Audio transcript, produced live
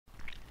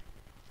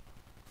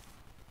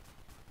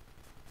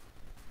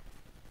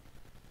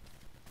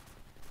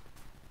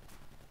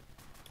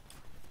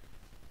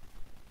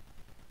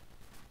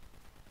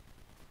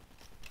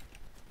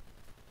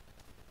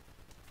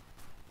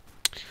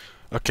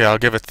Okay, I'll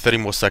give it 30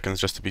 more seconds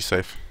just to be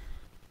safe.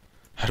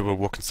 How do we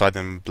walk inside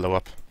and blow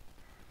up?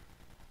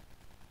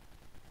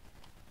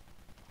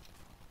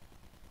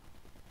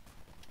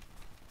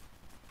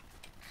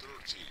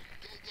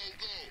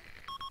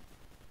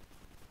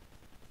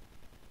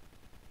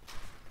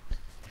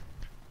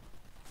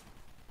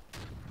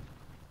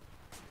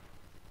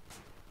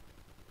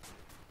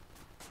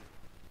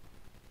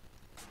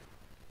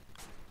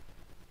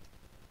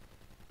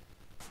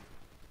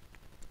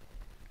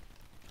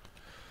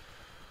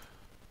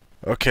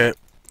 Okay,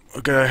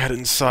 we're gonna head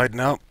inside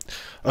now.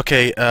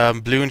 Okay,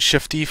 Blue and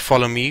Shifty,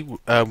 follow me.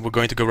 We're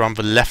going to go around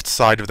the left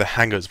side of the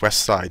hangars,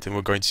 west side, and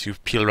we're going to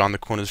peel around the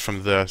corners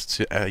from there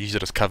to use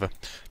it as cover.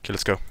 Okay,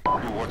 let's go.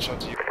 Watch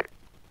out, you.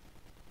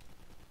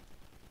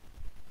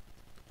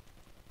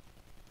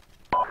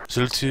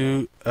 Zulu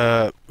 2,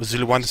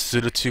 Zulu 1,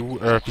 Zulu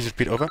 2, please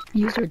repeat over.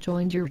 User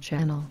joined your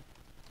channel.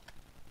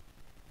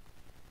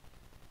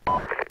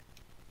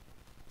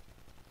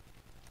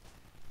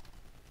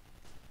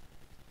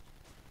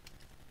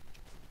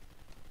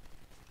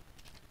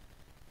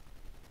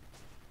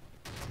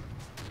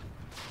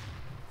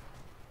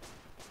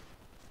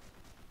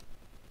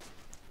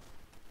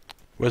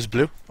 Where's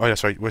Blue? Oh yeah,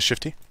 sorry, where's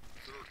Shifty?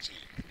 13.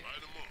 Line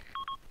 'em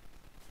up.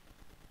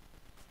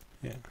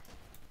 Yeah.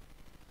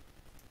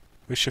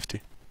 Where's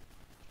Shifty?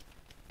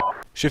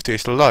 Shifty, are you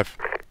still alive?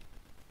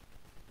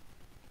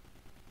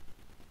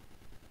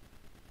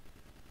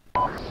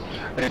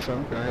 Hey,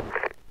 phone, go ahead.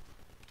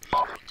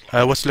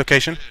 What's the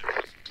location?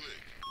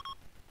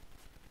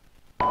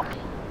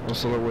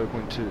 What's the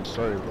waypoint 2?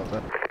 Sorry about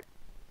that.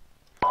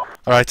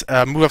 Alright,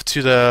 move up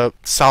to the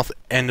south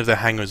end of the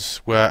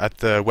hangars. We're at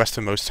the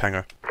westernmost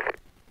hangar.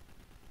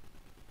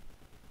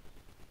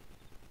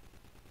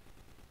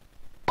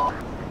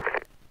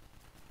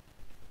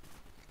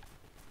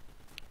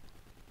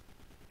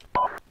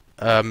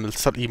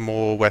 Slightly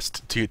more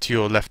west, to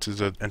your left is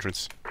the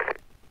entrance.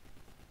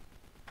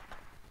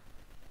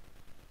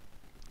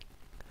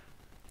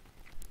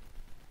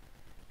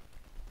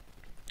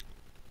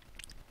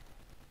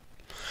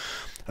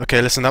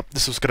 Okay, listen up.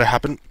 This is going to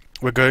happen.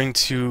 We're going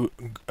to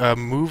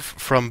move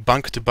from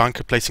bunker to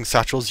bunker, placing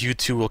satchels. You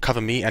two will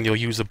cover me, and you'll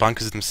use the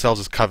bunkers themselves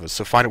as covers.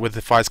 So find out where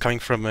the fire's coming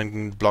from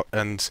and block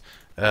get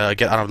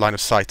out of line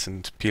of sight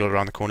and peel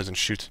around the corners and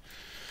shoot.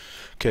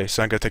 Okay,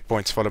 so I'm going to take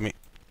points. Follow me.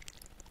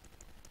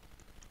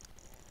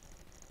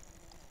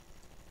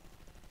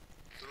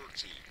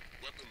 13.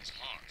 Weapons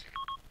hot.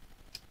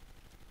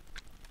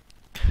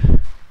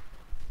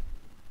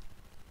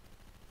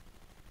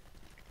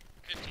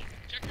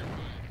 Check your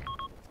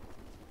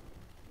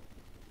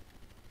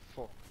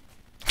Fuck.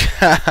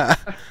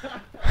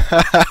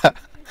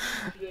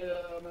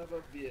 Yeah,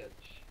 another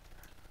bitch.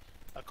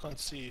 I can't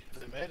see.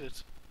 They made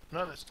it.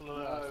 No, they're still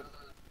alive.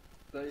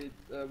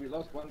 We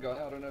lost one guy,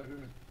 I don't know who.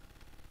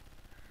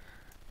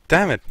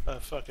 Damn it! Oh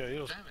fuck, yeah, he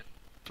was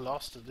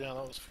blasted. Yeah,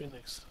 that was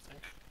Phoenix, I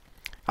think.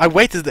 I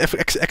waited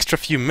the extra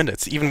few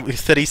minutes, even with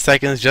 30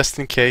 seconds, just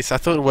in case. I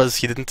thought it was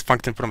he didn't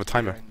fucking put on a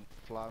timer.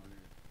 You know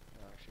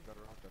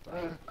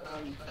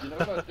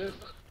what I did?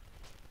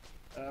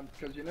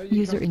 Because you know you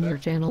User come in your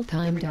back channel every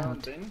timed now and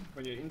out. then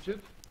when you're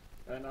injured,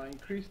 and I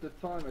increased the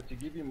timer to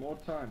give you more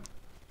time.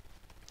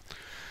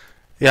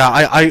 Yeah,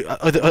 I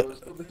was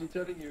still busy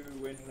telling you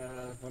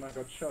when I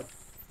got shot.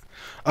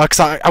 cause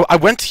I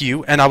went to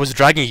you and I was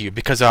dragging you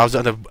because I was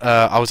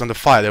under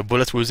fire. The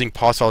bullets were whizzing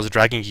past, so I was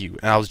dragging you,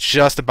 and I was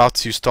just about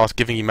to start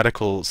giving you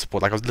medical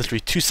support. Like I was literally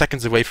 2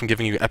 seconds away from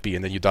giving you epi,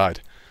 and then you died.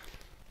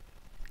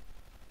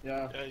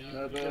 Yeah, Yeah,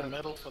 you get a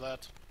medal for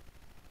that.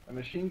 a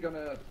machine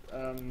gunner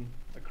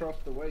across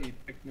the way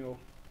picked me off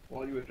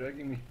while you were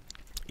dragging me.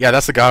 Yeah,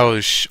 that's the guy who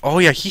was. Oh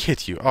yeah, he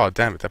hit you. Oh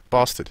damn it, that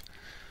bastard.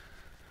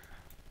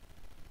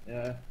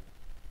 Yeah.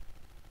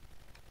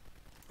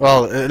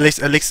 Well, at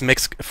least it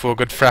makes for a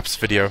good fraps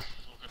video.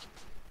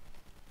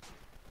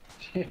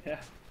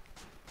 Yeah.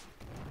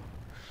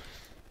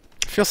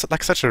 Feels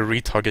like such a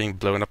retard getting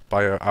blown up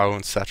by our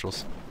own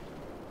satchels.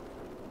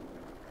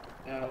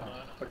 Yeah.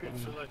 I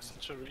feel like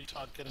such a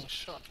retard getting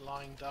shot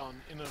lying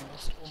down in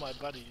amongst all my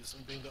buddies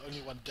and being the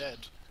only one dead.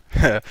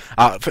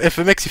 If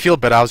it makes you feel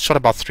better, I was shot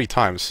about 3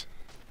 times.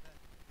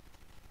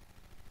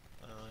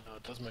 No,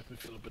 it does make me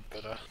feel a bit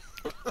better.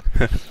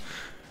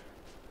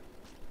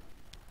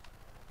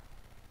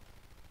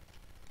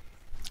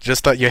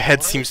 Just that your head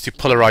Why seems to is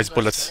polarize that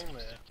bullets. staying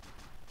there?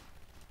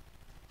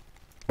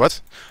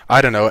 What?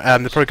 I don't know. They're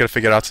probably gonna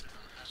figure it out.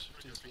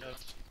 Shifty's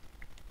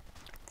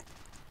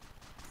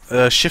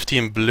left. Shifty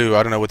and Blue,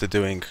 I don't know what they're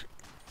doing.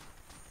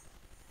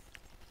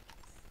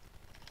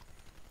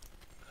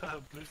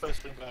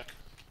 Blueface been back.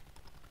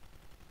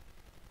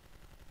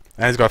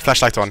 And he's got a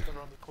flashlight on. Just gone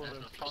around the corner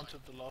and planted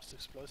the last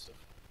explosive.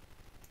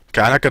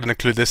 Okay, I'm not gonna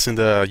include this in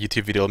the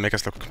YouTube video. It'll make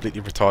us look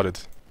completely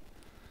retarded.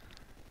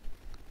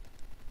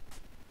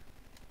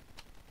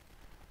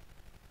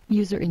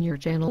 User in your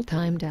channel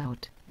timed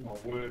out. My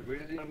word, where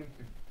is he running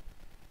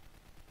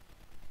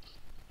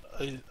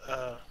to? Good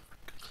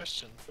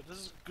question, but this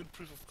is good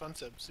proof of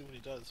concept. See what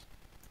he does.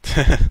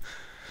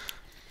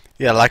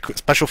 Yeah, like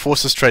Special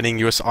Forces training,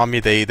 US Army,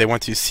 they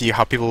want to see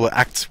how people will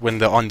act when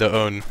they're on their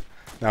own.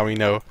 Now we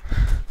know.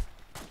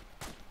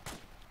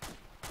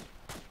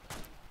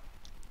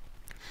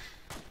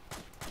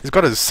 He's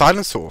got his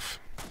silence off.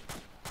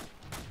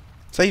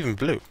 Is that even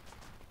blue?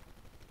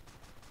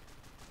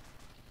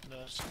 No,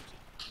 shifty.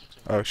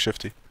 Oh,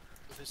 shifty.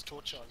 With his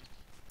torch on.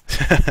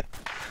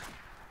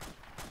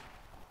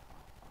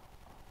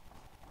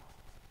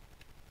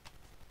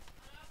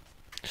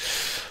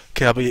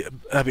 Okay, I'll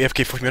be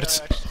FK for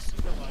minutes. Actually,